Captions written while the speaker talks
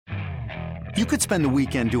You could spend the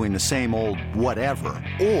weekend doing the same old whatever,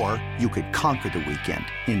 or you could conquer the weekend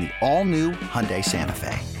in the all-new Hyundai Santa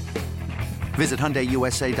Fe. Visit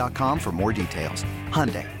HyundaiUSA.com for more details.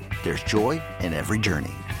 Hyundai, there's joy in every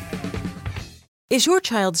journey. Is your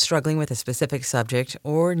child struggling with a specific subject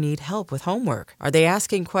or need help with homework? Are they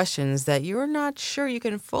asking questions that you're not sure you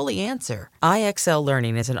can fully answer? IXL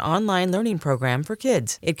Learning is an online learning program for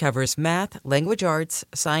kids. It covers math, language arts,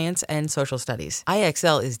 science, and social studies.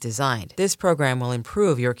 IXL is designed. This program will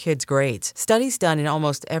improve your kids' grades. Studies done in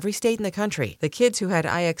almost every state in the country. The kids who had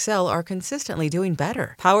IXL are consistently doing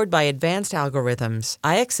better. Powered by advanced algorithms,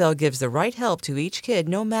 IXL gives the right help to each kid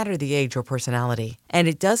no matter the age or personality. And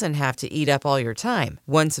it doesn't have to eat up all your time.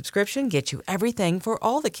 One subscription gets you everything for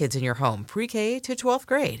all the kids in your home, pre-K to 12th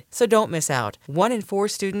grade. So don't miss out. 1 in 4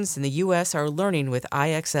 students in the U.S. are learning with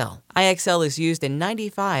IXL. IXL is used in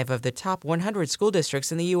 95 of the top 100 school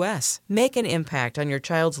districts in the U.S. Make an impact on your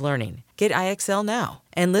child's learning. Get IXL now.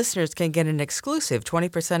 And listeners can get an exclusive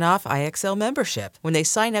 20% off IXL membership when they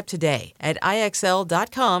sign up today at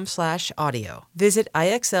IXL.com/audio. Visit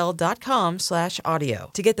IXL.com/audio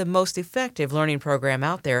to get the most effective learning program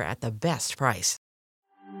out there at the best price.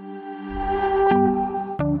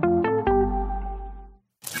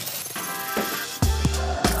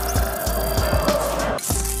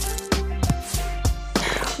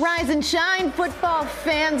 Rise and shine, football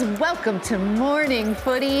fans. Welcome to Morning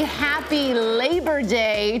Footy. Happy Labor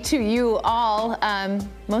Day to you all.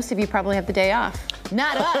 Most of you probably have the day off.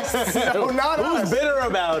 Not us. No, not us. Who's bitter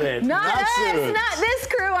about it? Not us. Not this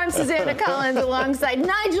crew. I'm Susanna Collins alongside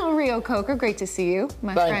Nigel Rio-Coker. Great to see you,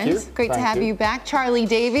 my friends. Great to have you back. Charlie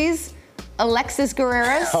Davies, Alexis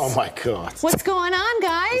Guerreras. Oh, my God. What's going on,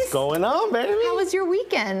 guys? What's going on, baby? How was your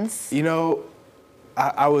weekends? You know,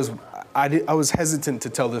 I was hesitant to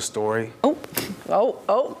tell this story. Oh, here we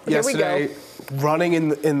go. Yesterday, running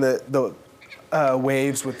in the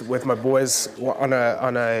waves with my boys on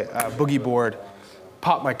a boogie board,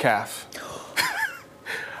 popped my calf.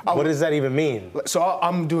 What does that even mean? So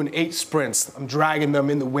I'm doing 8 sprints. I'm dragging them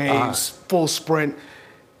in the waves, full sprint.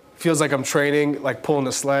 Feels like I'm training, like pulling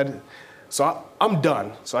a sled. So I'm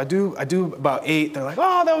done. So I do about 8. They're like,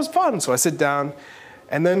 oh, that was fun. So I sit down.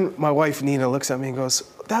 And then my wife, Nina, looks at me and goes,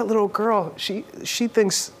 that little girl, I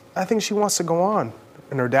think she wants to go on.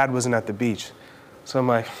 And her dad wasn't at the beach. So I'm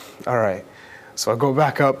like, all right. So I go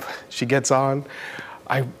back up, she gets on.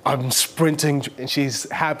 I'm sprinting, and she's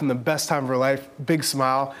having the best time of her life, big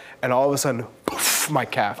smile, and all of a sudden, poof, my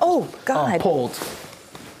calf. Oh, God. Pulled.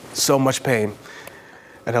 So much pain.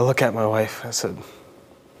 And I look at my wife, I said,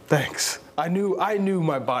 thanks. I knew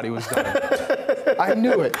my body was done. I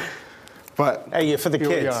knew it. But hey, for the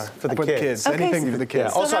kids. For the kids. Okay, Anything for the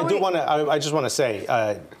kids. Yeah. Also, I just want to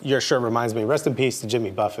say, your shirt reminds me, rest in peace to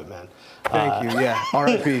Jimmy Buffett, man. Thank you, yeah.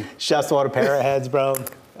 R.I.P. Shouts to all the parrot bro.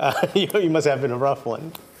 You must have been a rough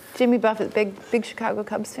one. Jimmy Buffett, big Chicago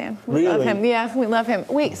Cubs fan. We really? love him. Yeah, we love him.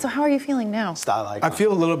 Wait, so how are you feeling now? Style icon. I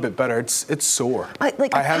feel a little bit better. It's sore.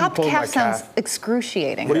 Like I a haven't popped pulled calf my sounds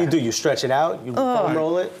excruciating. What do? You stretch it out? You foam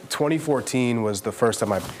roll it? 2014 was the first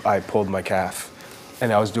time I pulled my calf,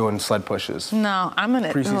 and I was doing sled pushes. No, I'm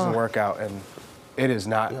gonna preseason workout, and it is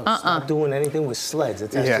not. Stop doing anything with sleds.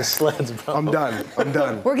 It's just sleds, bro. I'm done.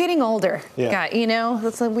 We're getting older. Yeah. You know,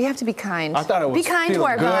 we have to be kind. I thought it was be kind to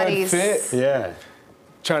our good, bodies. Fit. Yeah.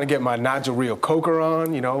 Trying to get my Nigel Rio-Coker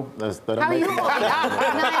on, you know. How are you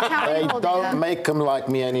holding? Don't make them like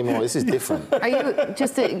me anymore. This is different. Are you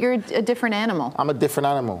you're a different animal? I'm a different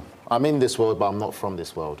animal. I'm in this world, but I'm not from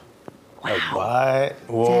this world. Wow. Like what?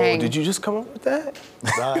 Whoa, Dang. Did you just come up with that?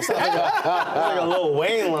 That's like a Lil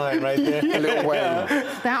Wayne line right there. Lil Wayne.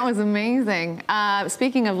 That was amazing.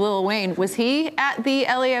 Speaking of Lil Wayne, was he at the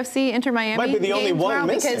LAFC Inter Miami Might be the only game one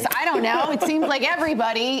tomorrow? missing. Because I don't know. It seems like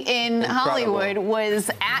everybody in Hollywood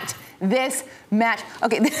was at this match.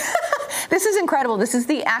 Okay, this is incredible. This is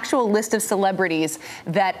the actual list of celebrities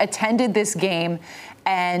that attended this game,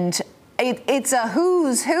 and it's a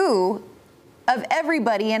who's who of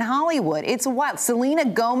everybody in Hollywood. It's wild. Selena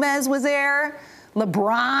Gomez was there,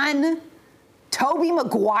 LeBron, Tobey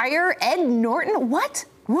Maguire, Ed Norton. What?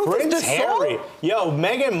 Prince Harry. Yo,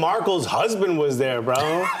 Meghan Markle's husband was there, bro.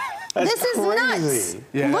 That's this is crazy. nuts.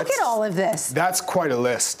 Yeah, Look at all of this. That's quite a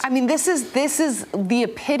list. I mean, this is the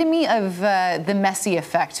epitome of the Messi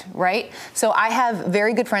effect, right? So I have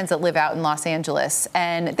very good friends that live out in Los Angeles,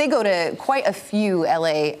 and they go to quite a few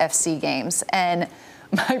LAFC games. And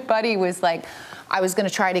my buddy was like, I was going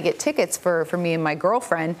to try to get tickets for me and my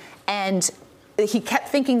girlfriend, and he kept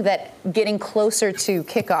thinking that getting closer to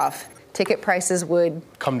kickoff, ticket prices would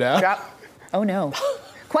Come down? drop. Oh, no.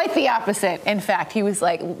 Quite the opposite. In fact, he was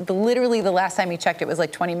like, literally the last time he checked, it was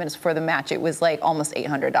like 20 minutes before the match. It was like almost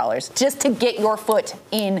 $800 just to get your foot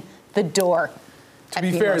in the door. To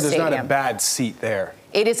be fair, there's not a bad seat there.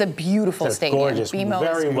 It is a beautiful It's stadium. gorgeous. BMO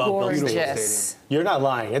Very is well built gorgeous. You're not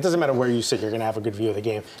lying. It doesn't matter where you sit. You're going to have a good view of the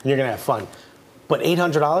game, and you're going to have fun. But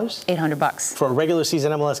 $800? $800 for a regular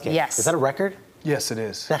season MLS game? Yes. Is that a record? Yes, it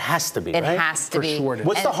is. That has to be, It right? has to be. For sure it is.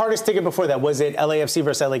 What's the hardest ticket before that? Was it LAFC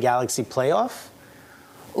versus LA Galaxy playoff?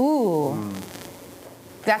 Ooh.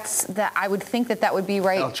 That's that. I would think that would be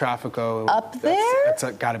right El Trafico. up there. That's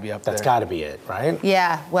got to be up there. That's got to be it, right?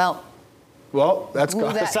 Yeah. Well, that's Move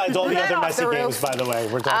got. that. Besides all the That other off the Messi games, roof. by the way,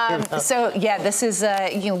 we're talking about. So yeah, this is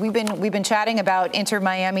we've been chatting about Inter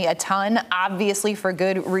Miami a ton, obviously for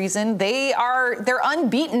good reason. They're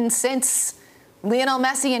unbeaten since Lionel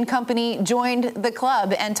Messi and company joined the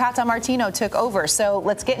club and Tata Martino took over. So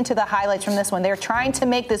let's get into the highlights from this one. They're trying to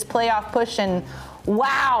make this playoff push, and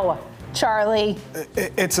wow, Charlie.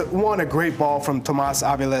 It's a great ball from Tomas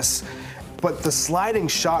Aviles, but the sliding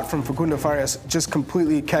shot from Facundo Farias just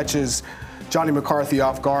completely catches Johnny McCarthy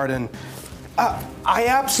off guard. And I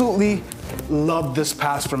absolutely love this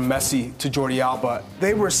pass from Messi to Jordi Alba.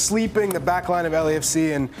 They were sleeping the back line of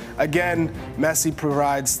LAFC, and again, Messi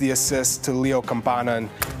provides the assist to Leo Campana, and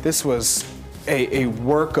this was a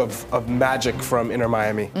work of magic from Inter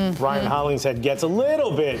Miami. Mm-hmm. Ryan Hollingshead gets a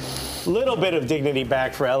little bit of dignity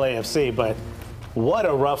back for LAFC, but what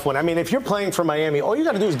a rough one. I mean, if you're playing for Miami, all you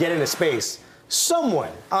got to do is get into space.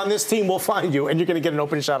 Someone on this team will find you, and you're going to get an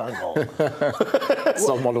open shot on goal.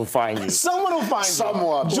 Someone will find you. Someone will find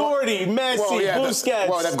Someone. you. Jordi, Messi,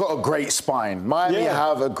 Busquets. They've got a great spine. Miami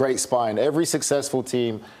have a great spine. Every successful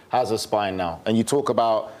team has a spine now. And you talk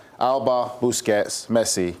about Alba, Busquets,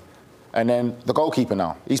 Messi, and then the goalkeeper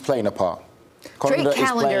now. He's playing a part. Drake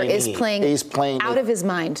Callender is playing out of his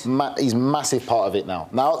mind. He's a massive part of it now.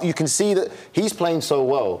 Now you can see that he's playing so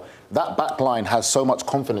well. That back line has so much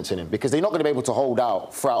confidence in him because they're not going to be able to hold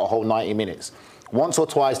out throughout a whole 90 minutes. Once or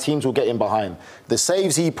twice, teams will get in behind. The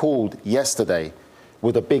saves he pulled yesterday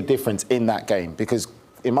were the big difference in that game because,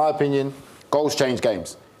 in my opinion, goals change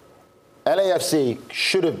games. LAFC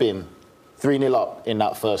should have been 3-0 up in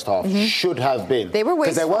that first half. Mm-hmm. Should have been. They were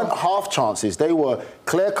wasteful. Because they weren't half chances. They were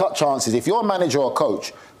clear-cut chances. If you're a manager or a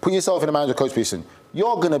coach, put yourself in a manager-coach position.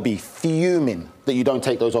 You're going to be fuming that you don't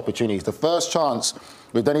take those opportunities. The first chance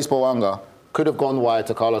with Denis Bouanga could have gone wide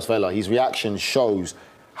to Carlos Vela. His reaction shows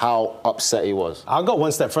how upset he was. I'll go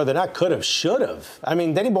one step further. Not could have, should have. I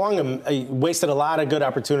mean, Denis Bouanga wasted a lot of good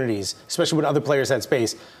opportunities, especially when other players had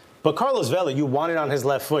space. But Carlos Vela, you want it on his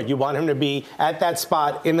left foot. You want him to be at that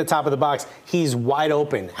spot in the top of the box. He's wide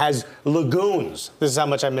open, has lagoons. This is how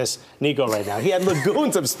much I miss Nico right now. He had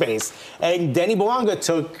lagoons of space. And Denis Bouanga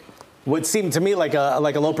took what seemed to me like a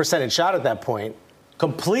low percentage shot at that point,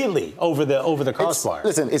 completely over the crossbar.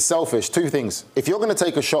 Listen, it's selfish. Two things. If you're going to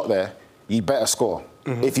take a shot there, you better score.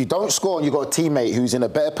 Mm-hmm. If you don't score and you've got a teammate who's in a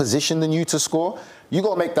better position than you to score, you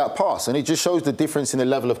got to make that pass. And it just shows the difference in the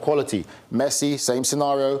level of quality. Messi, same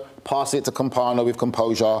scenario, pass it to Campana with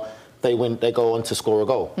composure. They win, they go on to score a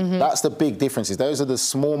goal. Mm-hmm. That's the big differences. Those are the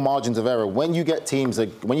small margins of error. When you get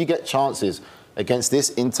chances against this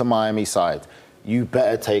Inter Miami side, you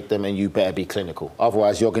better take them and you better be clinical.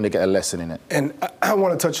 Otherwise, you're going to get a lesson in it. And I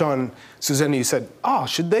want to touch on, Susanna, you said,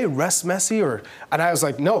 should they rest Messi? And I was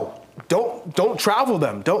like, no, don't travel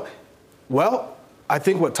them. Well, I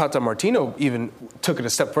think what Tata Martino even took it a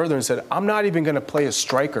step further and said, I'm not even going to play a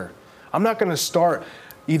striker. I'm not going to start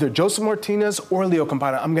either Joseph Martinez or Leo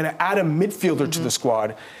Campana. I'm going to add a midfielder to the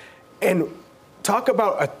squad. And talk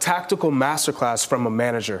about a tactical masterclass from a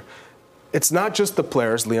manager. It's not just the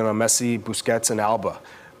players, Lionel Messi, Busquets, and Alba,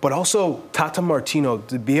 but also Tata Martino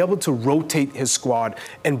to be able to rotate his squad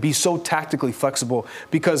and be so tactically flexible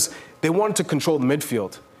because they wanted to control the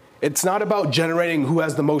midfield. It's not about generating who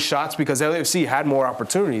has the most shots because LAFC had more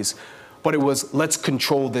opportunities, but it was let's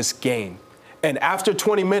control this game. And after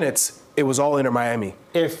 20 minutes, it was all Inter Miami.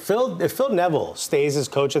 If Phil Neville stays as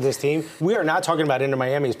coach of this team, we are not talking about Inter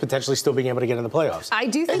Miami potentially still being able to get in the playoffs. I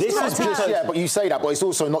do think this is just, yeah, but you say that, but it's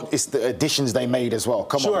also not. It's the additions they made as well.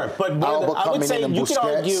 Come on, sure, but I would say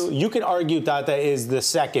you could argue Tata is the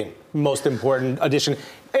second most important addition,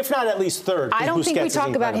 if not at least third. I don't think we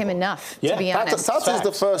talk about him enough, to be honest. Tata's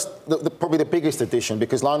the first, probably the biggest addition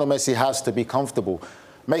because Lionel Messi has to be comfortable.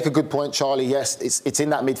 Make a good point, Charlie. Yes, it's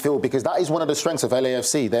in that midfield because that is one of the strengths of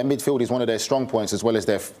LAFC. Their midfield is one of their strong points as well as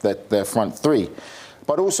their front three.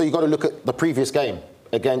 But also you've got to look at the previous game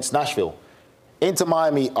against Nashville. Inter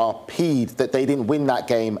Miami are peeved that they didn't win that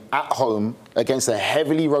game at home against a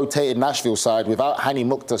heavily rotated Nashville side without Hani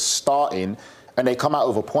Mukhtar starting and they come out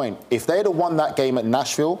with a point. If they'd have won that game at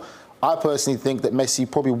Nashville, I personally think that Messi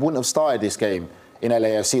probably wouldn't have started this game in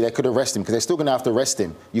LAFC. They could have rested him because they're still going to have to rest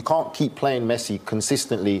him. You can't keep playing Messi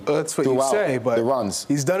consistently That's what throughout you say, but the runs.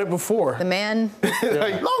 He's done it before. The man. No,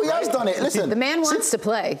 he has done it. Listen, The man wants to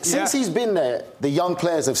play. Since he's been there, the young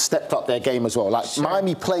players have stepped up their game as well. Like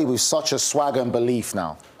Miami play with such a swagger and belief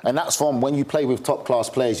now. And that's from when you play with top-class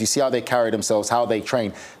players, you see how they carry themselves, how they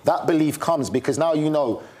train. That belief comes because now you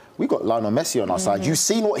know, we've got Lionel Messi on our side. You've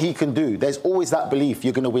seen what he can do. There's always that belief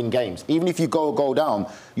you're going to win games. Even if you go down,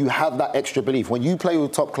 you have that extra belief. When you play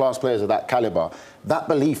with top-class players of that caliber, that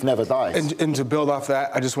belief never dies. And to build off that,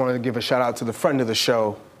 I just wanted to give a shout-out to the friend of the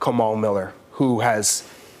show, Kamal Miller, who has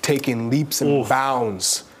taken leaps and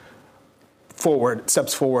bounds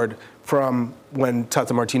steps forward from when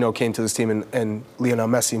Tata Martino came to this team and Lionel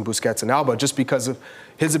Messi and Busquets and Alba, just because of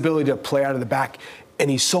his ability to play out of the back. And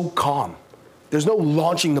he's so calm. There's no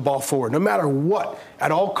launching the ball forward. No matter what,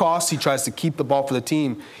 at all costs, he tries to keep the ball for the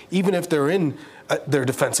team, even if they're in their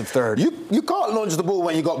defensive third. You can't launch the ball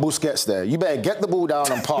when you got Busquets there. You better get the ball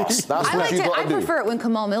down and pass. That's what you got to do. I prefer it when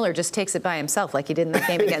Kamal Miller just takes it by himself, like he did in the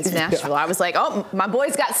game against Nashville. I was like, oh, my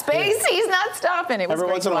boy's got space. He's not stopping. It was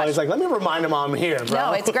Every once in a while, he's like, let me remind him I'm here, bro.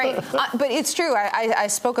 No, it's great. But it's true. I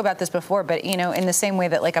spoke about this before, but, you know, in the same way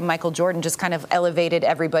that, like, a Michael Jordan just kind of elevated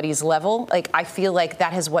everybody's level, like, I feel like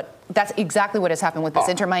that's exactly what has happened with this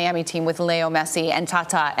Inter Miami team with Leo Messi and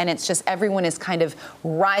Tata. And it's just everyone is kind of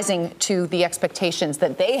rising to the expectations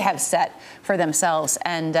that they have set for themselves.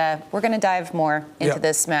 And we're going to dive more into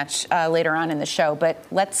this match later on in the show. But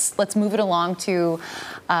let's move it along to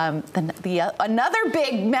another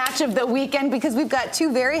big match of the weekend, because we've got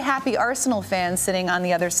two very happy Arsenal fans sitting on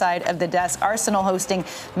the other side of the desk. Arsenal hosting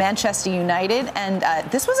Manchester United, and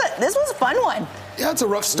this was a fun one. Yeah, it's a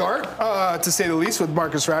rough start, to say the least, with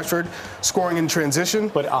Marcus Rashford scoring in transition.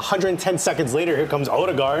 But 110 seconds later, here comes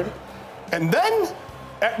Odegaard. And then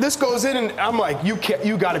this goes in, and I'm like, you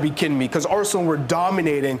got to be kidding me, because Arsenal were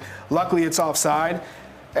dominating. Luckily, it's offside.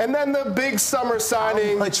 And then the big summer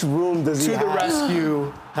signing. How much room does he have? To the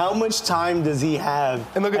rescue. How much time does he have?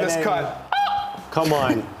 And look at this cut. Come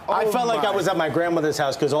on. I felt like I was at my grandmother's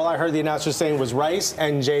house because all I heard the announcer saying was rice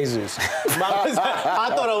and Jesus.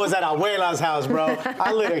 I thought I was at Abuela's house, bro.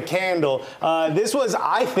 I lit a candle. This was,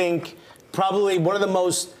 I think, probably one of the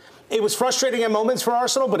most... It was frustrating at moments for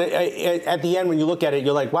Arsenal, but at the end, when you look at it,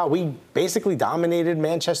 you're like, wow, we basically dominated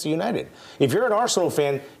Manchester United. If you're an Arsenal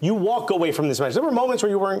fan, you walk away from this match. There were moments where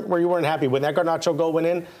you weren't happy. When that Garnacho goal went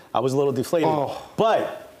in, I was a little deflated.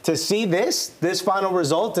 But to see this final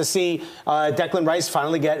result, to see Declan Rice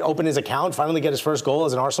finally open his account, finally get his first goal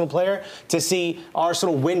as an Arsenal player, to see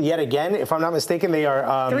Arsenal win yet again, if I'm not mistaken, they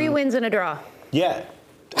are... 3 wins and a draw. Yeah.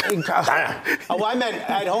 I meant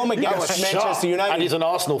at home against Manchester United. And he's an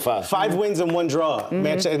Arsenal fan. 5 wins and 1 draw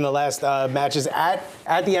in the last matches at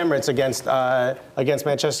the Emirates against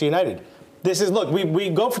Manchester United. This is, look, we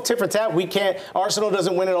go for tit for tat. We can't, Arsenal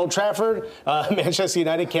doesn't win at Old Trafford. Manchester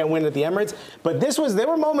United can't win at the Emirates. But there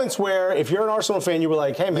were moments where if you're an Arsenal fan, you were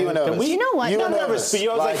like, hey, man, can we? You know what? You were nervous. But you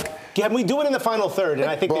were like, can we do it in the final third? And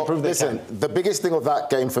I think they proved they can. The biggest thing of that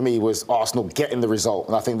game for me was Arsenal getting the result.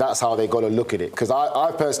 And I think that's how they got to look at it. Because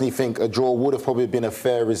I personally think a draw would have probably been a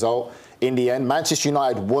fair result in the end. Manchester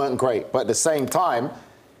United weren't great. But at the same time,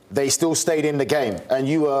 they still stayed in the game. And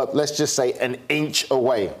you were, let's just say, an inch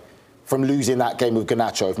away from losing that game with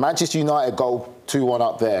Garnacho. If Manchester United go 2-1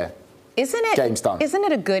 up there, game's done. Isn't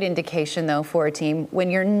it a good indication, though, for a team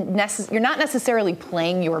when you're not necessarily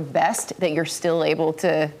playing your best, that you're still able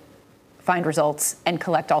to find results and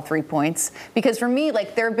collect all 3 points? Because for me,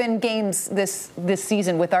 like, there have been games this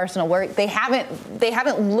season with Arsenal where they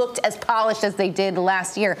haven't looked as polished as they did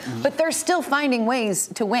last year, but they're still finding ways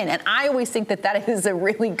to win. And I always think that is a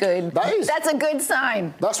really good. That's a good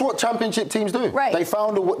sign. That's what championship teams do. Right. They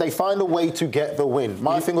find a way to get the win.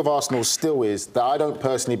 My thing with Arsenal still is that I don't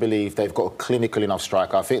personally believe they've got a clinical enough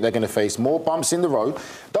striker. I think they're going to face more bumps in the road.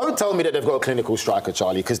 Don't tell me that they've got a clinical striker,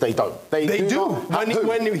 Charlie, because they don't. They do.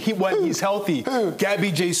 When he's healthy.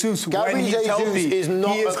 Gabby Jesus, when he's healthy, is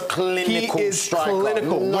not a clinical striker.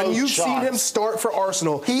 Clinical. No when you've chance. seen him start for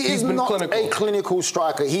Arsenal, he's been clinical. He is not a clinical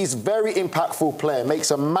striker. He's a very impactful player,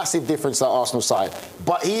 makes a massive difference at Arsenal side.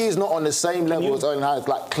 But he is not on the same level as Erling Haaland,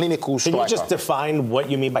 like clinical striker. Can you just define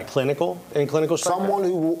what you mean by clinical striker? Someone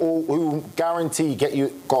who will guarantee get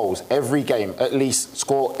you goals every game, at least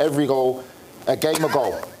score every goal A game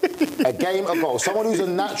ago. A game ago. Someone who's a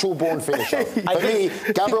natural-born finisher. For me,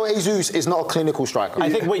 Gabriel Jesus is not a clinical striker. I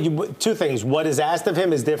think two things. What is asked of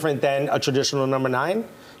him is different than a traditional number 9.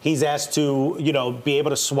 He's asked to, be able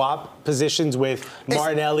to swap positions with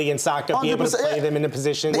Martinelli and Saka, be able to play them in the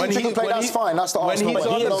position. When he can play, that's fine. That's the Arsenal way.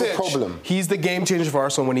 On the pitch, problem. He's the game changer for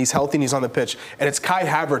Arsenal when he's healthy and he's on the pitch. And it's Kai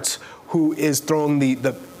Havertz who is throwing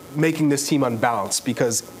the making this team unbalanced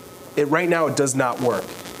because right now it does not work.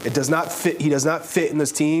 It does not fit. He does not fit in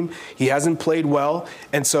this team. He hasn't played well.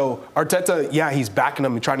 And so Arteta, he's backing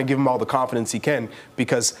him and trying to give him all the confidence he can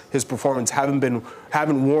because his performance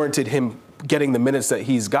haven't warranted him getting the minutes that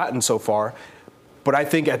he's gotten so far. But I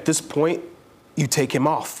think at this point, you take him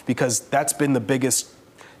off because that's been the biggest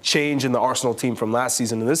change in the Arsenal team from last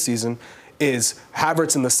season to this season is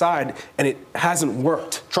Havertz in the side, and it hasn't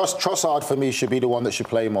worked. Trossard, for me, should be the one that should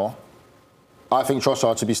play more. I think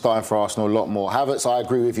Trossard should be starting for Arsenal a lot more. Havertz, I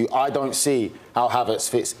agree with you. I don't see how Havertz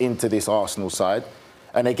fits into this Arsenal side.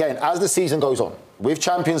 And again, as the season goes on, with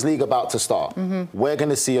Champions League about to start, we're going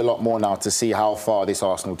to see a lot more now to see how far this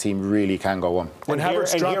Arsenal team really can go on.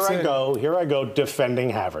 Here I go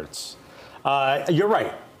defending Havertz. You're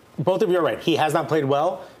right. Both of you are right. He has not played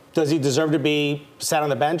well. Does he deserve to be sat on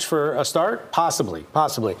the bench for a start? Possibly.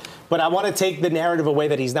 But I want to take the narrative away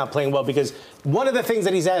that he's not playing well because one of the things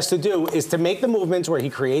that he's asked to do is to make the movements where he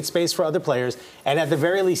creates space for other players, and at the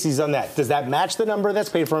very least he's done that. Does that match the number that's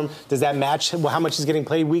paid for him? Does that match how much he's getting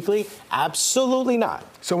paid weekly? Absolutely not.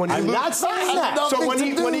 So when I'm not saying that. So when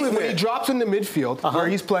he drops in the midfield where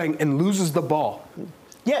he's playing and loses the ball,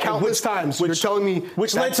 countless times. You're telling me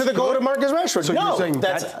which led to the goal to Marcus Rashford. So you're saying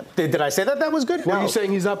did I say that was good? Well, no. You're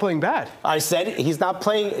saying he's not playing bad. I said he's not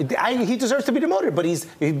playing. He deserves to be demoted, but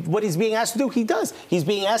what he's being asked to do, he does. He's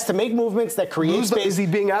being asked to make movements that create space. Is he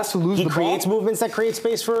being asked to lose the ball? He creates movements that create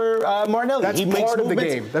space for Martinelli. That's part of the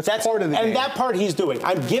game. That's part of the game. And that part he's doing.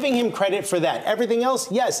 I'm giving him credit for that. Everything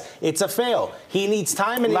else, yes, it's a fail. He needs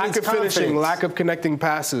time and he needs confidence. Lack of finishing, lack of connecting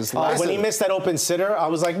passes. When he missed that open sitter, I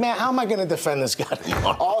was like, man, how am I going to defend this guy?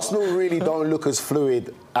 Arsenal really don't look as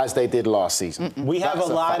fluid as they did last season. We have a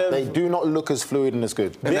lot of... They do not look as fluid and as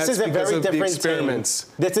good. And this is a very different team.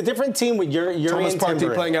 That's a different team with Thomas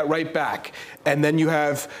Partey playing at right back. And then you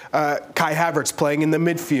have Kai Havertz playing in the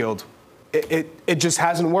midfield. It just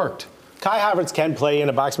hasn't worked. Kai Havertz can play in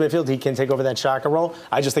a box midfield. He can take over that Xhaka role.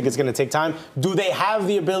 I just think it's going to take time. Do they have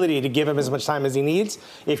the ability to give him as much time as he needs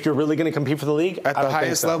if you're really going to compete for the league? At the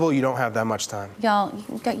highest level, you don't have that much time. Y'all,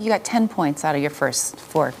 you got 10 points out of your first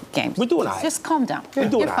 4 games. We're doing all right. Just calm down.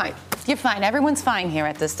 You're fine. You're fine. Everyone's fine here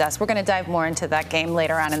at this desk. We're going to dive more into that game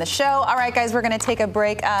later on in the show. All right, guys, we're going to take a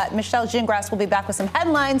break. Michelle Gingras will be back with some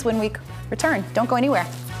headlines when we return. Don't go anywhere.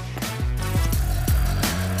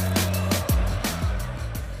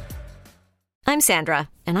 I'm Sandra,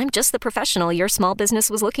 and I'm just the professional your small business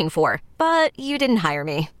was looking for. But you didn't hire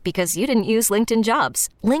me because you didn't use LinkedIn Jobs.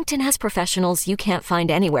 LinkedIn has professionals you can't find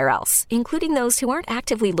anywhere else, including those who aren't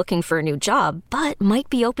actively looking for a new job, but might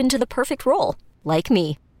be open to the perfect role, like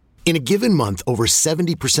me. In a given month, over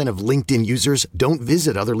 70% of LinkedIn users don't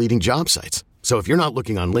visit other leading job sites. So if you're not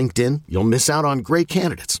looking on LinkedIn, you'll miss out on great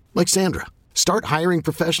candidates like Sandra. Start hiring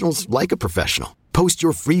professionals like a professional. Post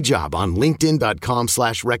your free job on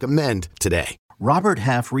linkedin.com/recommend today. Robert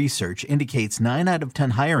Half research indicates 9 out of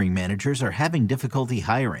 10 hiring managers are having difficulty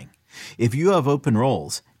hiring. If you have open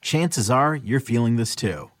roles, chances are you're feeling this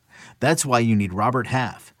too. That's why you need Robert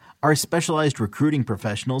Half. Our specialized recruiting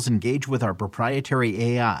professionals engage with our proprietary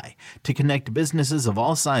AI to connect businesses of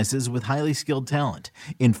all sizes with highly skilled talent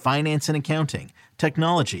in finance and accounting,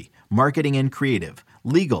 technology, marketing and creative,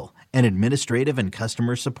 legal, and administrative and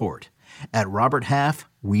customer support. At Robert Half,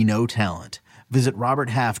 we know talent. Visit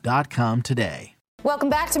roberthalf.com today. Welcome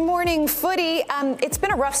back to Morning Footy. It's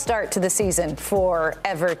been a rough start to the season for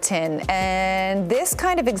Everton, and this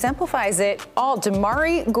kind of exemplifies it all.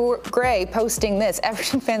 Damari Gray posting this.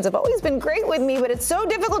 Everton fans have always been great with me, but it's so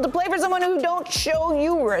difficult to play for someone who don't show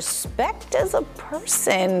you respect as a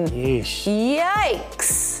person. Yeesh.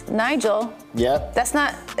 Yikes. Nigel. Yeah. That's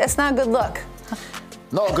not a good look.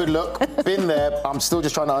 Not a good look. Been there. I'm still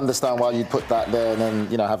just trying to understand why you put that there and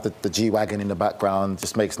then, have the G-Wagon in the background.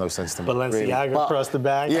 Just makes no sense to me. Balenciaga really. across the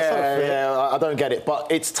back. Yeah, I don't get it. But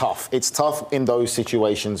it's tough. It's tough in those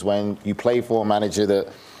situations when you play for a manager that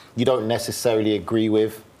you don't necessarily agree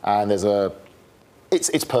with and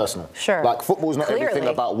it's personal. Sure. Like, football's not everything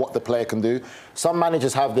about what the player can do. Some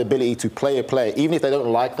managers have the ability to play a player, even if they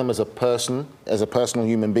don't like them as a person, as a personal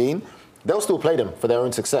human being, they'll still play them for their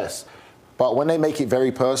own success. But when they make it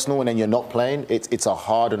very personal and then you're not playing, it's a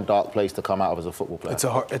hard and dark place to come out of as a football player. It's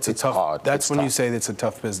tough. That's when you say it's a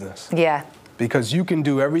tough business. Yeah. Because you can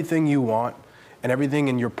do everything you want. and everything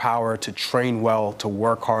in your power to train well, to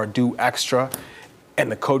work hard, do extra,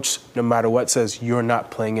 and the coach, no matter what, says, you're not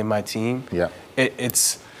playing in my team, it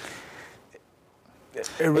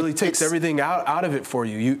really takes everything out of it for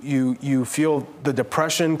you. You feel the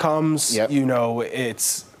depression comes,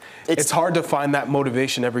 it's hard to find that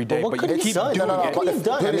motivation every day, but you keep doing it. What could he have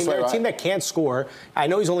done? I mean, they're a team that can't score. I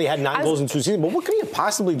know he's only had 9 goals in 2 seasons, but what could he have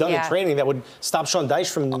possibly done in training that would stop Sean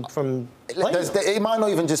Dyche from playing? It might not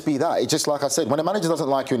even just be that. It's just like I said, when a manager doesn't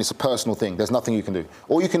like you and it's a personal thing, there's nothing you can do.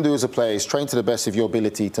 All you can do as a player is train to the best of your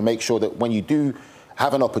ability to make sure that when you do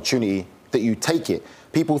have an opportunity, that you take it.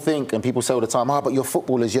 People think, and people say all the time, but you're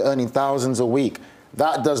footballers, you're earning thousands a week.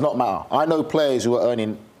 That does not matter. I know players who are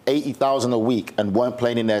earning 80,000 a week and weren't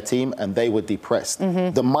playing in their team, and they were depressed.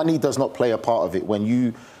 The money does not play a part of it. When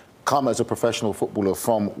you come as a professional footballer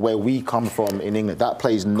from where we come from in England, that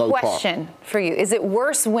plays no part. Question for you. Is it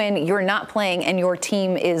worse when you're not playing and your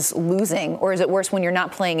team is losing, or is it worse when you're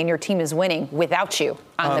not playing and your team is winning without you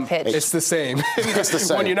on the pitch? It's the same. It's the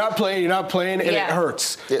same. When you're not playing, and it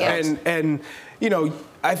hurts. And you know,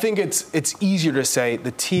 I think it's easier to say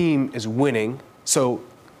the team is winning, so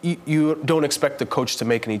you don't expect the coach to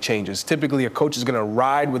make any changes. Typically, a coach is going to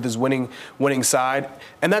ride with his winning side,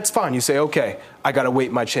 and that's fine. You say, okay, I got to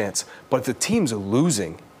wait my chance. But if the teams are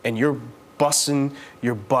losing and you're busting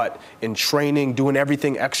your butt in training, doing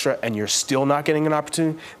everything extra, and you're still not getting an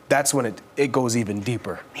opportunity, that's when it goes even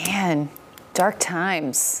deeper. Man. Dark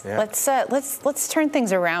times. Yeah. Let's turn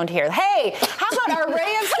things around here. Hey, how about our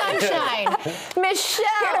ray of sunshine, Michelle?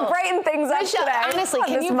 Here to brighten things up today. Honestly,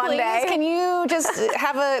 can you just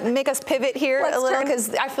make us pivot here a little?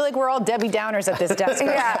 Because I feel like we're all Debbie Downers at this desk.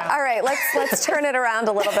 All right. Let's turn it around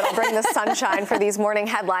a little bit. I'll bring the sunshine for these morning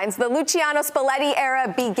headlines. The Luciano Spalletti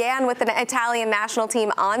era began with an Italian national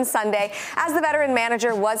team on Sunday as the veteran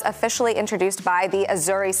manager was officially introduced by the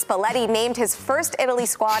Azzurri. Spalletti named his first Italy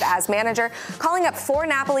squad as manager, calling up 4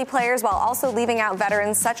 Napoli players while also leaving out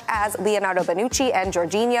veterans such as Leonardo Bonucci and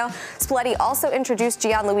Jorginho. Spalletti also introduced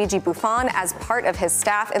Gianluigi Buffon as part of his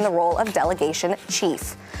staff in the role of delegation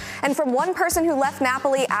chief. And from one person who left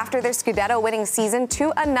Napoli after their Scudetto-winning season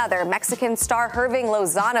to another, Mexican star Hirving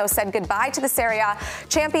Lozano said goodbye to the Serie A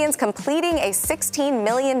champions, completing a $16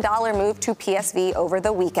 million move to PSV over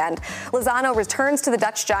the weekend. Lozano returns to the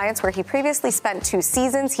Dutch Giants, where he previously spent 2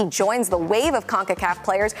 seasons. He joins the wave of CONCACAF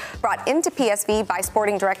players brought into PSV by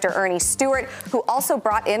sporting director Ernie Stewart, who also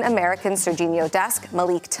brought in Americans Serginho Dest,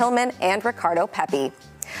 Malik Tillman, and Ricardo Pepi.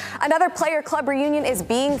 Another player-club reunion is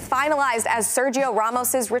being finalized as Sergio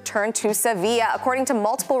Ramos' return to Sevilla. According to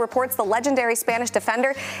multiple reports, the legendary Spanish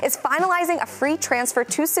defender is finalizing a free transfer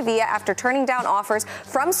to Sevilla after turning down offers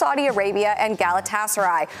from Saudi Arabia and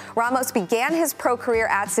Galatasaray. Ramos began his pro career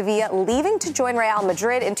at Sevilla, leaving to join Real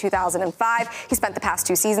Madrid in 2005. He spent the past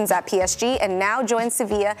 2 seasons at PSG and now joins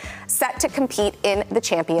Sevilla, set to compete in the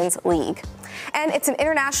Champions League. And it's an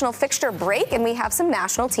international fixture break, and we have some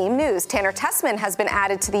national team news. Tanner Tessman has been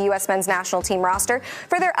added to the U.S. men's national team roster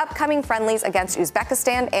for their upcoming friendlies against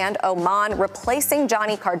Uzbekistan and Oman, replacing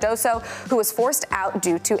Johnny Cardoso, who was forced out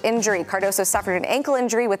due to injury. Cardoso suffered an ankle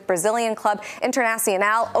injury with Brazilian club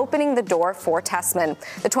Internacional, opening the door for Tessman.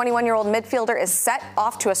 The 21-year-old midfielder is set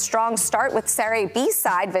off to a strong start with Serie B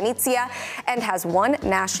side Venezia and has 1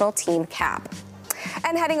 national team cap.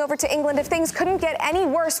 And heading over to England, if things couldn't get any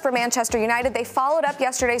worse for Manchester United, they followed up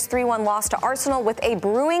yesterday's 3-1 loss to Arsenal with a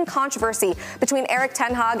brewing controversy between Erik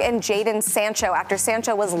ten Hag and Jadon Sancho. After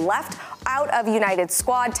Sancho was left out of United's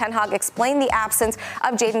squad, Ten Hag explained the absence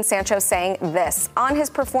of Jadon Sancho, saying this: on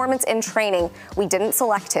his performance in training, we didn't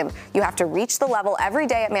select him. You have to reach the level every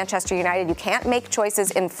day at Manchester United. You can't make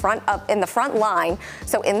choices in the front line.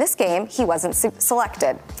 So in this game, he wasn't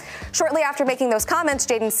selected. Shortly after making those comments,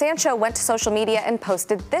 Jadon Sancho went to social media and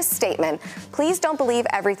posted this statement: please don't believe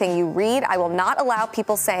everything you read. I will not allow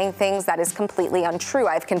people saying things that is completely untrue.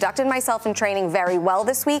 I've conducted myself in training very well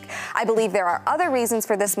this week. I believe there are other reasons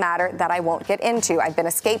for this matter that I won't get into. I've been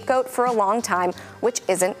a scapegoat for a long time, which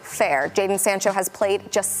isn't fair. Jadon Sancho has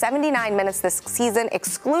played just 79 minutes this season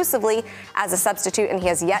exclusively as a substitute, and he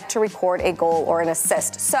has yet to record a goal or an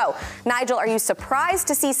assist. So, Nigel, are you surprised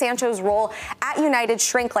to see Sancho's role at United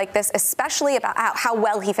shrink like this, especially about how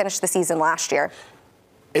well he finished the season last year?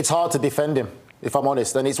 It's hard to defend him, if I'm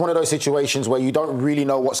honest. And it's one of those situations where you don't really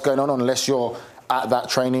know what's going on unless you're at that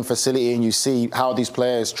training facility and you see how these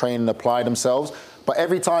players train and apply themselves. But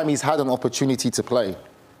every time he's had an opportunity to play,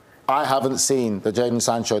 I haven't seen the Jadon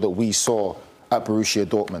Sancho that we saw at Borussia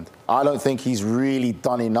Dortmund. I don't think he's really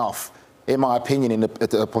done enough, in my opinion, in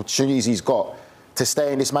the opportunities he's got to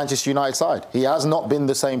stay in this Manchester United side. He has not been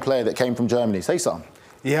the same player that came from Germany. Say something.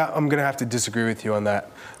 Yeah, I'm going to have to disagree with you on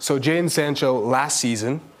that. So Jadon Sancho last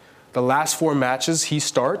season, the last 4 matches he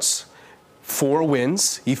starts, 4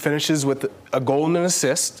 wins. He finishes with a goal and an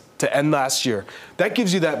assist to end last year. That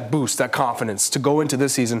gives you that boost, that confidence to go into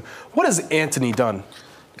this season. What has Anthony done?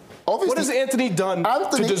 Obviously, what has Anthony done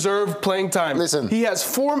to deserve playing time? Listen, he has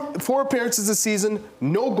four appearances this season,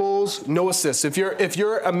 no goals, no assists. If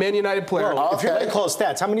you're a Man United player, if you're going to call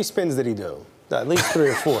stats, how many spins did he do? At least 3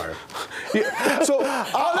 or 4. Yeah, so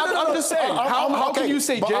I'm just saying, how can you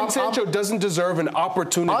say Jadon Sancho doesn't deserve an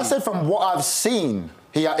opportunity? I said from what I've seen,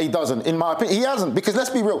 he doesn't. In my opinion, he hasn't. Because let's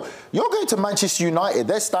be real, you're going to Manchester United,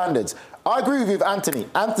 their standards. I agree with you with Anthony.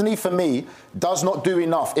 Anthony, for me, does not do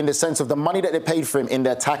enough in the sense of the money that they paid for him in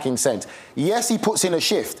the attacking sense. Yes, he puts in a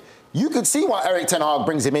shift. You could see why Erik ten Hag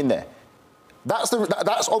brings him in there. That's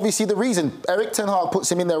obviously the reason. Erik ten Hag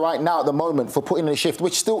puts him in there right now at the moment for putting in a shift,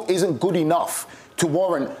 which still isn't good enough to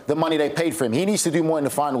warrant the money they paid for him. He needs to do more in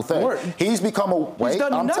the final third. He's become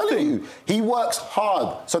I'm telling you, he works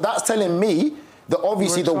hard. So that's telling me that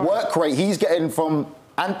obviously the work rate he's getting from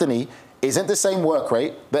Anthony isn't the same work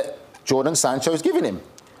rate that Jadon Sancho is giving him.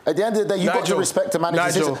 At the end of the day, you've got to respect the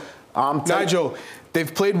manager's Nigel,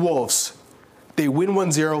 they've played Wolves. They win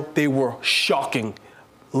 1-0. They were shocking.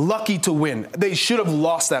 Lucky to win. They should have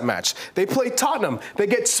lost that match. They play Tottenham. They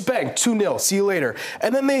get spanked 2-0. See you later.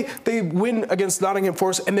 And then they win against Nottingham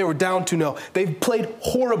Forest and they were down 2-0. They've played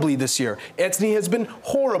horribly this year. Anthony has been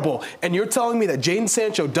horrible. And you're telling me that Jadon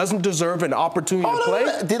Sancho doesn't deserve an opportunity to play?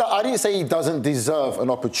 No. I didn't say he doesn't deserve an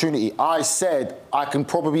opportunity. I said I can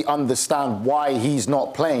probably understand why he's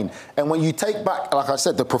not playing. And when you take back, like I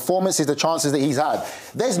said, the performances, the chances that he's had,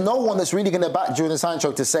 there's no one that's really going to back Jadon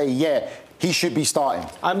Sancho to say, yeah, he should be starting.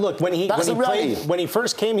 Look, when he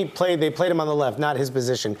first came, they played him on the left, not his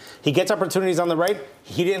position. He gets opportunities on the right.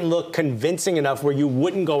 He didn't look convincing enough where you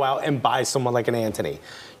wouldn't go out and buy someone like an Anthony.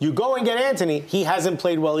 You go and get Anthony, he hasn't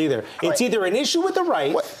played well either. It's either an issue with the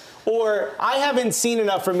right, or I haven't seen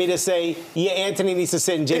enough for me to say, yeah, Anthony needs to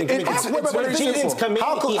sit and Jadon's come in,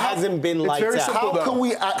 he hasn't been lights out. How can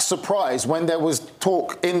we act surprised when there was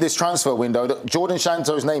talk in this transfer window that Jadon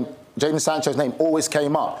Sancho's name always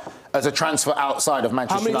came up as a transfer outside of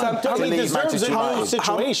Manchester United?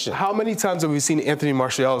 How many times have we seen Anthony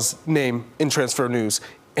Martial's name in transfer news?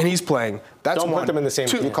 And he's playing. Don't put them in the same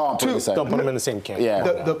camp. You can't put them in the same camp. Don't put them in the same camp.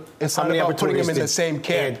 Yeah. It's not about putting him in the same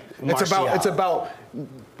camp.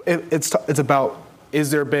 It's about is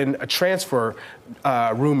there been a transfer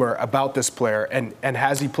rumor about this player and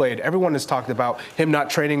has he played? Everyone has talked about him not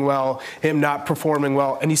training well, him not performing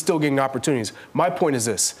well, and he's still getting opportunities. My point is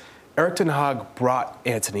this. Erik ten Hag brought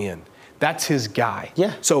Anthony in. That's his guy.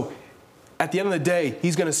 Yeah. So at the end of the day,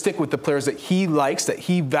 he's going to stick with the players that he likes, that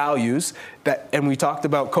he values, and we talked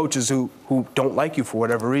about coaches who don't like you for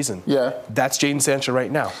whatever reason. Yeah. That's Jadon Sancho right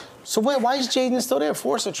now. So why is Jadon still there?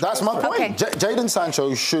 Force a transfer? That's my point. Okay. Jadon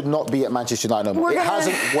Sancho should not be at Manchester United. It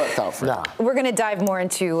hasn't worked out for him. We're going to dive more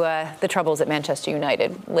into the troubles at Manchester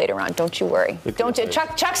United later on. Don't you worry.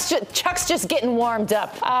 Chuck's just getting warmed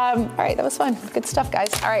up. All right, that was fun. Good stuff, guys.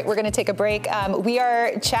 All right, we're going to take a break. We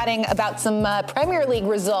are chatting about some Premier League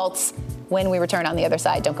results when we return on the other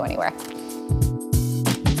side. Don't go anywhere.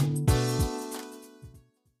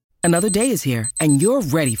 Another day is here, and you're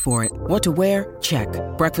ready for it. What to wear? Check.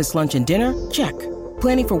 Breakfast, lunch, and dinner? Check.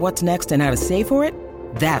 Planning for what's next and how to save for it?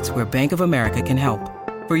 That's where Bank of America can help.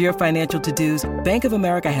 For your financial to-dos, Bank of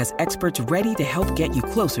America has experts ready to help get you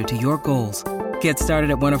closer to your goals. Get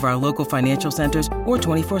started at one of our local financial centers or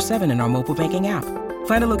 24/7 in our mobile banking app.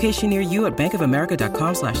 Find a location near you at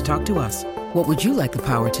bankofamerica.com/talktous. What would you like the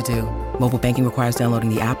power to do? Mobile banking requires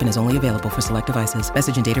downloading the app and is only available for select devices.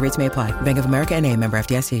 Message and data rates may apply. Bank of America N.A., member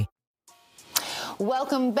FDIC.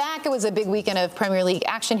 Welcome back. It was a big weekend of Premier League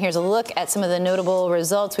action. Here's a look at some of the notable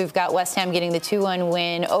results. We've got West Ham getting the 2-1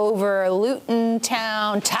 win over Luton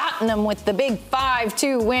Town. Tottenham with the big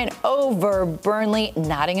 5-2 win over Burnley.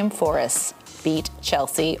 Nottingham Forest beat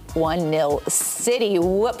Chelsea 1-0. City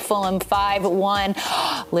whoop Fulham 5-1.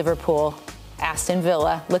 Liverpool, Aston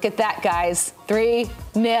Villa. Look at that, guys.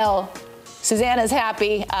 3-0. Susanna's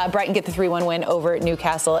happy. Brighton get the 3-1 win over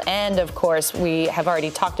Newcastle. And, of course, we have already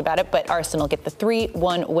talked about it, but Arsenal get the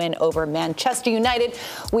 3-1 win over Manchester United.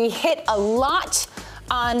 We hit a lot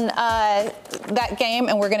on that game,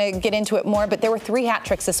 and we're going to get into it more, but there were 3 hat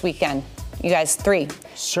tricks this weekend. You guys, 3.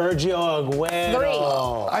 Sergio Aguero. 3.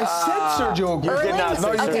 I said Sergio Aguero. You did not say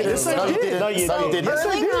Sergio. No, you didn't.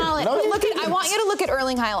 Erling Haaland. I want you to look at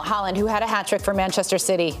Erling Haaland, who had a hat trick for Manchester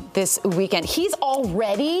City this weekend. He's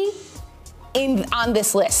already on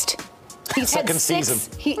this list. He's had 6.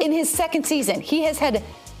 In his second season, he has had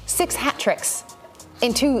 6 hat tricks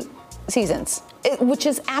in 2 seasons. which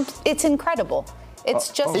is it's incredible. It's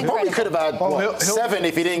just he probably incredible. could have had 7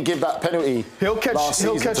 if he didn't give that penalty. He'll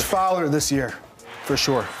catch Fowler this year, for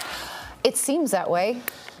sure. It seems that way.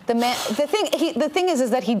 The thing is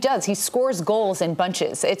that he scores goals in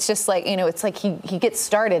bunches. It's just like, it's like he gets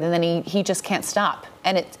started and then he just can't stop.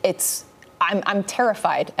 And I'm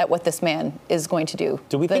terrified at what this man is going to do.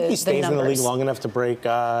 Do we think he stays in the league long enough to break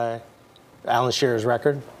Alan Shearer's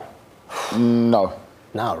record? No.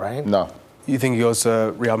 No, right? No. You think he goes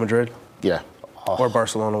to Real Madrid? Yeah. Or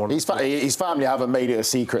Barcelona? His family haven't made it a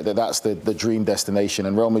secret that that's the dream destination,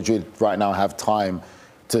 and Real Madrid right now have time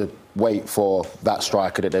to wait for that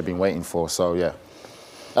striker that they've been waiting for. So, yeah.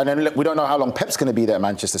 And then look, we don't know how long Pep's going to be there at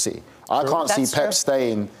Manchester City. I can't see Pep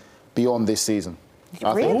staying beyond this season.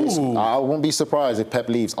 Really? I won't be surprised if Pep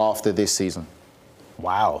leaves after this season.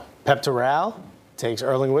 Wow. Pep to Real takes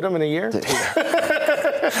Erling with him in a year?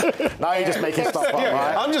 Now you're just making stuff up,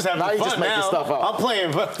 right? I'm just having fun making stuff up. I'm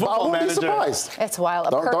playing football I won't manager. be surprised. It's wild.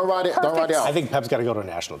 Don't write it out. I think Pep's got to go to a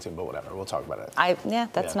national team, but whatever. We'll talk about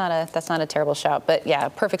it. That's not a terrible shout, but yeah,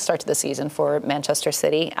 perfect start to the season for Manchester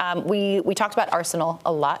City. We talked about Arsenal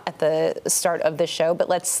a lot at the start of this show, but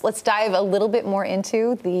let's dive a little bit more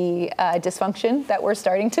into the dysfunction that we're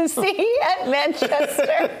starting to see at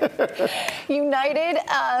Manchester United.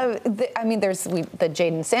 There's the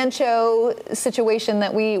Jadon Sancho situation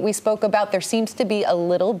that we spoke about. There seems to be a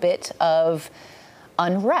little bit of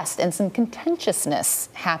unrest and some contentiousness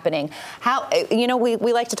happening. How we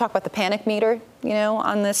like to talk about the panic meter,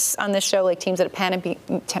 on this show, like teams at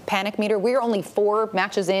a panic meter. We're only 4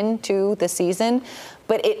 matches into the season,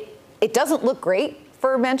 but it doesn't look great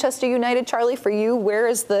for Manchester United. Charlie, for you, where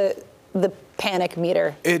is the panic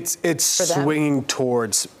meter? It's swinging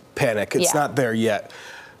towards panic. It's not there yet.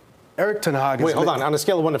 Erik ten Hag. Wait, hold on. On a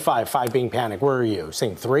scale of 1 to 5, 5 being panic, where are you?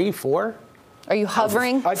 Saying 3, 4? Are you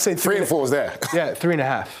hovering? I'd say 3 and 4 is there. Yeah,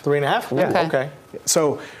 3.5. 3.5? Yeah. Okay.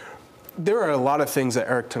 So there are a lot of things that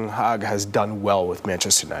Erik ten Hag has done well with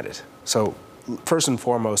Manchester United. So first and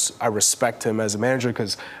foremost, I respect him as a manager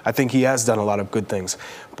because I think he has done a lot of good things.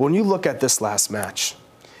 But when you look at this last match,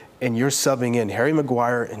 and you're subbing in Harry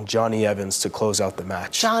Maguire and Johnny Evans to close out the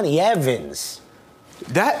match. Johnny Evans.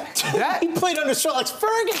 That he played under Sir Alex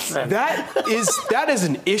Ferguson. That is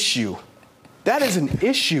an issue. That is an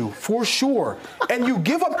issue for sure. And you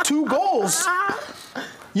give up 2 goals.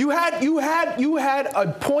 You had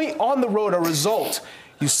a point on the road, a result.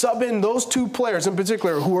 You sub in those 2 players in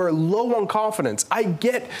particular who are low on confidence. I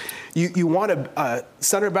get you want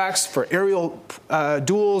center backs for aerial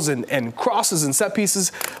duels and crosses and set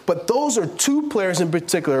pieces, but those are 2 players in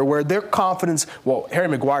particular where their confidence, well, Harry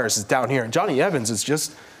Maguire's is down here, and Johnny Evans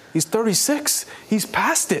is he's 36. He's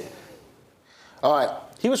past it. All right.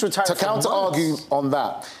 He was retired to counter-argue on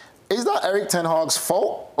that. Is that Erik ten Hag's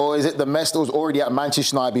fault, or is it the mess that was already at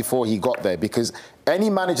Manchester United before he got there? Because any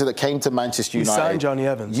manager that came to Manchester United, he signed Johnny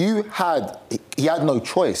Evans. He had no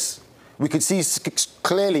choice. We could see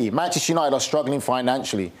clearly Manchester United are struggling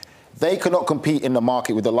financially. They cannot compete in the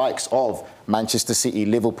market with the likes of Manchester City,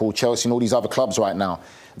 Liverpool, Chelsea, and all these other clubs right now.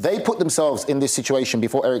 They put themselves in this situation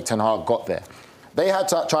before Erik ten Hag got there. They had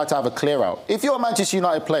to try to have a clear out. If you're a Manchester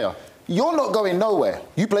United player, you're not going nowhere.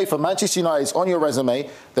 You play for Manchester United, it's on your resume.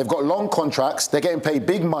 They've got long contracts. They're getting paid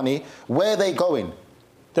big money. Where are they going?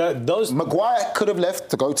 Maguire could have left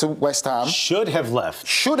to go to West Ham. Should have left.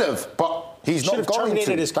 Should have, but he's not going to.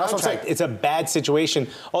 Terminated his contract. It's a bad situation.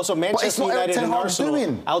 Also, Manchester United and Arsenal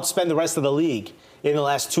outspend the rest of the league in the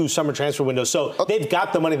last 2 summer transfer windows. So they've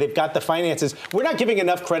got the money, they've got the finances. We're not giving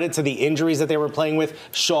enough credit to the injuries that they were playing with.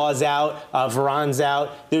 Shaw's out, Varane's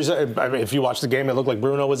out. If you watch the game, it looked like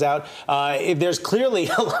Bruno was out. There's clearly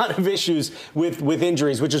a lot of issues with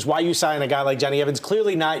injuries, which is why you sign a guy like Johnny Evans.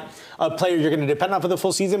 Clearly not a player you're going to depend on for the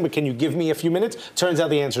full season, but can you give me a few minutes? Turns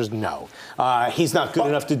out the answer is no. He's not good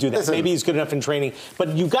enough to do that. Listen, maybe he's good enough in training, but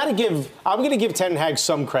you've got to I'm going to give Ten Hag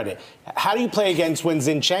some credit. How do you play against when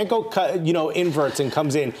Zinchenko, inverts and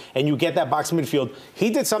comes in and you get that box midfield? He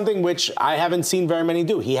did something which I haven't seen very many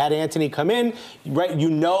do. He had Antony come in, right?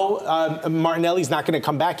 Martinelli's not going to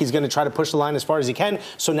come back. He's going to try to push the line as far as he can.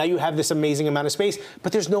 So now you have this amazing amount of space,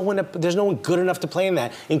 but there's no one good enough to play in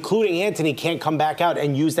that, including Antony can't come back out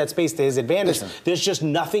and use that space to his advantage. Listen. There's just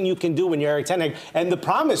nothing you can do when you're Erik ten Hag. And the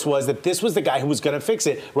promise was that this was the guy who was going to fix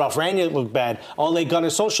it. Ralph Rangnick looked bad. Ole Gunnar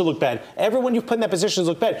Solskjaer looked bad. Everyone you put in that position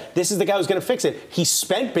looked bad. This is the guy who's going to fix it. He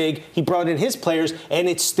spent big. He brought in his players, and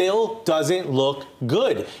it still doesn't look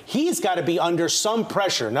good. He's got to be under some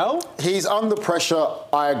pressure, no? He's under pressure,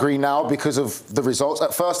 I agree now, because of the results.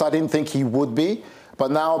 At first, I didn't think he would be. But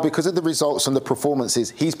now, because of the results and the performances,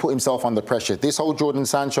 he's put himself under pressure. This whole Jadon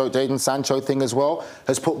Sancho thing as well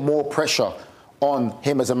has put more pressure on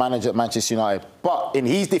him as a manager at Manchester United. But in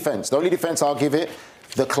his defence, the only defence I'll give it,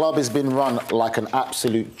 the club has been run like an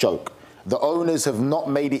absolute joke. The owners have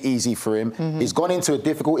not made it easy for him. He's gone into a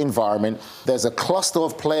difficult environment. There's a cluster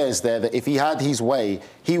of players there that if he had his way,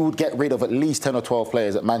 he would get rid of at least 10 or 12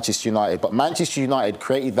 players at Manchester United. But Manchester United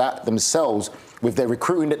created that themselves with their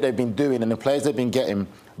recruiting that they've been doing and the players they've been getting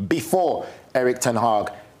before Erik ten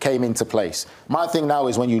Hag came into place. My thing now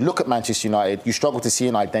is when you look at Manchester United, you struggle to see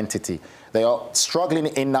an identity. They are struggling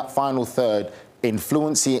in that final third in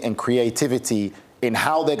fluency and creativity in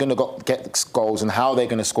how they're going to get goals and how they're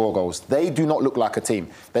going to score goals. They do not look like a team.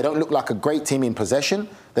 They don't look like a great team in possession.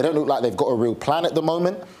 They don't look like they've got a real plan at the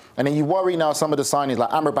moment. And then you worry now some of the signings,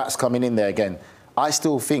 like Amrabat's coming in there again. I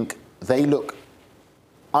still think they look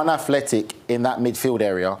unathletic in that midfield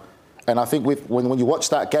area. And I think when you watch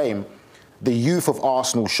that game, the youth of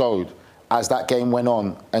Arsenal showed as that game went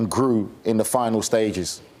on and grew in the final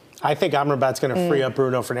stages. I think Amrabat's going to free up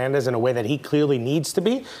Bruno Fernandes in a way that he clearly needs to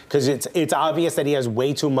be, because it's obvious that he has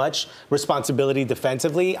way too much responsibility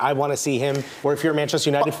defensively. I want to see him, or if you're a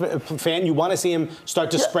Manchester United fan, you want to see him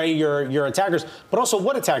start to spray your attackers, but also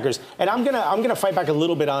what attackers? And I'm gonna fight back a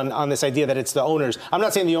little bit on this idea that it's the owners. I'm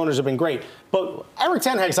not saying the owners have been great, but Erik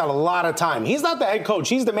ten Hag's had a lot of time. He's not the head coach.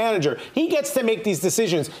 He's the manager. He gets to make these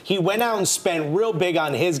decisions. He went out and spent real big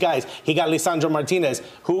on his guys. He got Lisandro Martinez,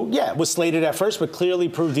 who, was slated at first, but clearly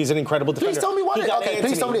proved he's an incredible defender. Please tell me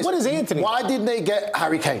please tell me this. What is Anthony? Why didn't they get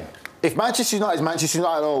Harry Kane? If Manchester United is Manchester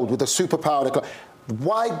United old with a superpower,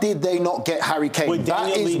 why did they not get Harry Kane? What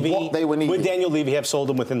they were needing. Would Daniel Levy have sold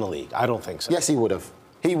him within the league? I don't think so. Yes, he would have.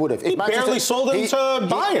 He would have. He barely sold him to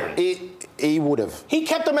Bayern. He would have. He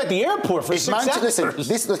kept him at the airport for 6 hours.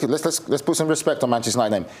 Listen, let's put some respect on Manchester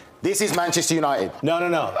United name. This is Manchester United.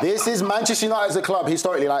 No. This is Manchester United as a club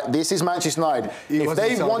historically. Like, this is Manchester United.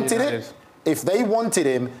 If they wanted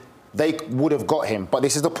him, they would have got him. But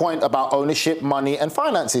this is the point about ownership, money, and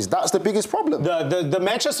finances. That's the biggest problem. The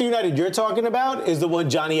Manchester United you're talking about is the one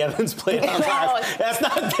Johnny Evans played on last. That's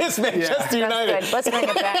not this Manchester United. That's good. Let's bring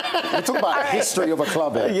it back. We're talking about the history of a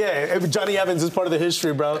club here. Yeah, Johnny Evans is part of the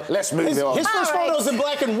history, bro. Let's move it on. His first photo's in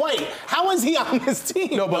black and white. How is he on this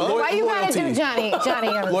team? No, but why you gotta do Johnny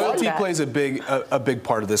Evans? Loyalty plays a big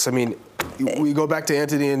part of this. I mean, we go back to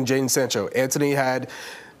Anthony and Jadon Sancho. Anthony had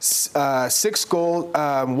 6 goals,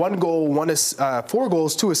 1 goal, 4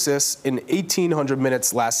 goals, 2 assists in 1,800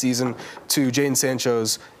 minutes last season to Jadon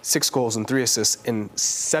Sancho's 6 goals and 3 assists in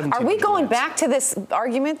 17. Are we going back to this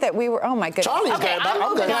argument that we were? Oh my goodness! Charlie's going back.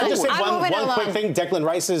 I'm going Can I just say one quick thing? Declan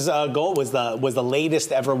Rice's goal was the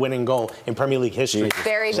latest ever winning goal in Premier League history.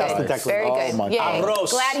 Very good. Very good. Oh, Yay.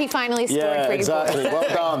 Glad he finally scored for you. Exactly. Well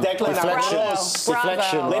done. Declan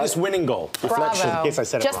Deflection. Latest winning goal. Deflection. Bravo. In case I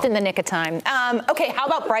said it Just wrong. in the nick of time. Okay, how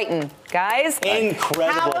about Brighton, guys?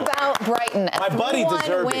 Incredible. How about Brighton? My buddy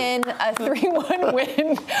deserved win, a 3-1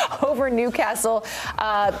 win over Newcastle.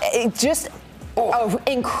 An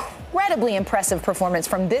incredibly impressive performance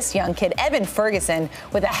from this young kid, Evan Ferguson,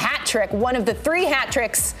 with a hat trick, one of the 3 hat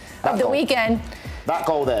tricks of the weekend. That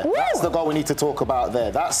goal there, that's the goal we need to talk about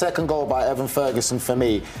there. That second goal by Evan Ferguson, for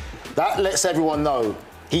me, that lets everyone know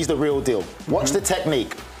he's the real deal. Watch the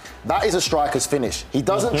technique. That is a striker's finish. He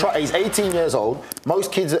doesn't try, he's 18 years old.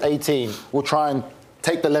 Most kids at 18 will try and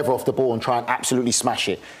take the lever off the ball and try and absolutely smash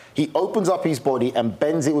it. He opens up his body and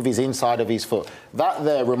bends it with his inside of his foot. That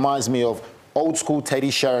there reminds me of old school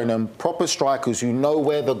Teddy Sheringham, proper strikers who know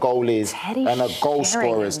where the goal is and are goal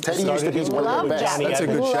scorers. Teddy used to be one of the best. That's a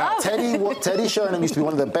good shot. Teddy Sheringham used to be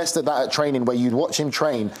one of the best at that at training, where you'd watch him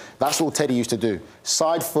train. That's all Teddy used to do.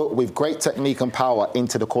 Side foot with great technique and power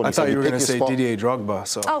into the corner. I thought you were going to say Didier Drogba.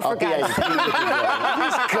 So. Oh, for God's sake.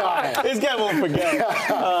 This guy won't forget.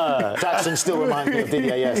 Jackson still reminds me of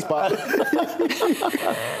Didier, yes. But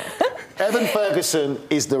Evan Ferguson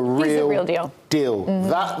is the real deal.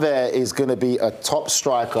 That there is going to be a top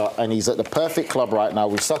striker, and he's at the perfect club right now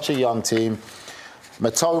with such a young team.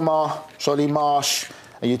 Matoma, Solly Marsh,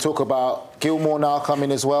 and you talk about Gilmore now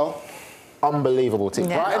coming as well. Unbelievable team.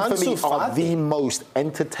 Brighton, for me, are the most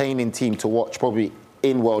entertaining team to watch probably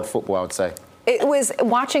in world football, I would say. It was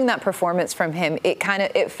watching that performance from him.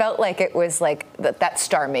 It felt like it was like that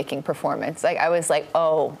star-making performance. Like I was like,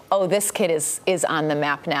 oh, this kid is on the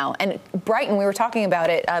map now. And Brighton, we were talking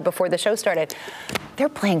about it before the show started. They're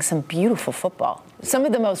playing some beautiful football. Some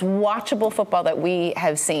of the most watchable football that we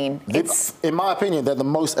have seen. In my opinion, they're the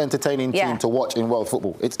most entertaining team to watch in world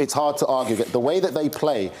football. It's hard to argue. The way that they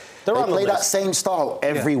play that same style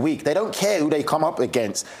every week. They don't care who they come up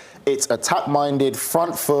against. It's attack-minded,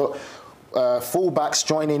 front foot, fullbacks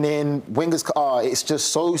joining in, wingers. It's just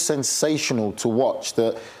so sensational to watch.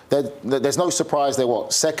 There's no surprise they're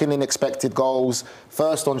second in expected goals,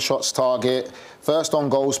 first on shots target, first on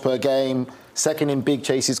goals per game, second in big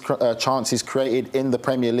chances created in the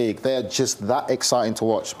Premier League. They're just that exciting to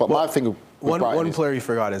watch. But my thing. One player you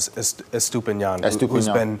forgot is Estupiñán, who's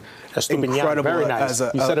been Estupiñán, incredible very nice.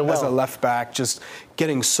 as a left back, just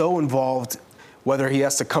getting so involved, whether he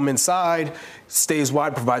has to come inside, stays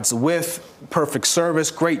wide, provides the width, perfect service,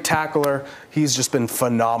 great tackler. He's just been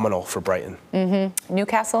phenomenal for Brighton. Mm-hmm.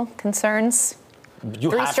 Newcastle, concerns?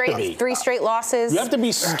 Three straight losses. You have to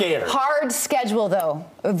be scared. Hard schedule, though.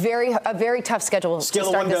 A very tough schedule to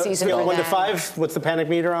start the season. Scale of 1 to 5. What's the panic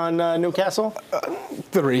meter on Newcastle?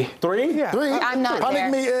 3. 3? Yeah. 3. I'm not panic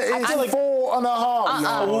there. meter is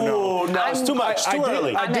 4.5. No, it's too much. Too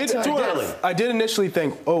early. I did initially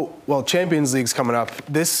think, Champions League's coming up.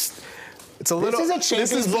 It's a little. This is a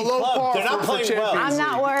Champions League club. They're not playing well. I'm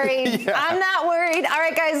not worried. Yeah. I'm not worried. All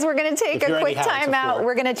right, guys, we're going to take a quick time out.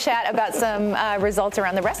 We're going to chat about some results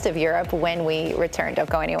around the rest of Europe when we return. Don't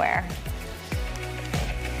go anywhere.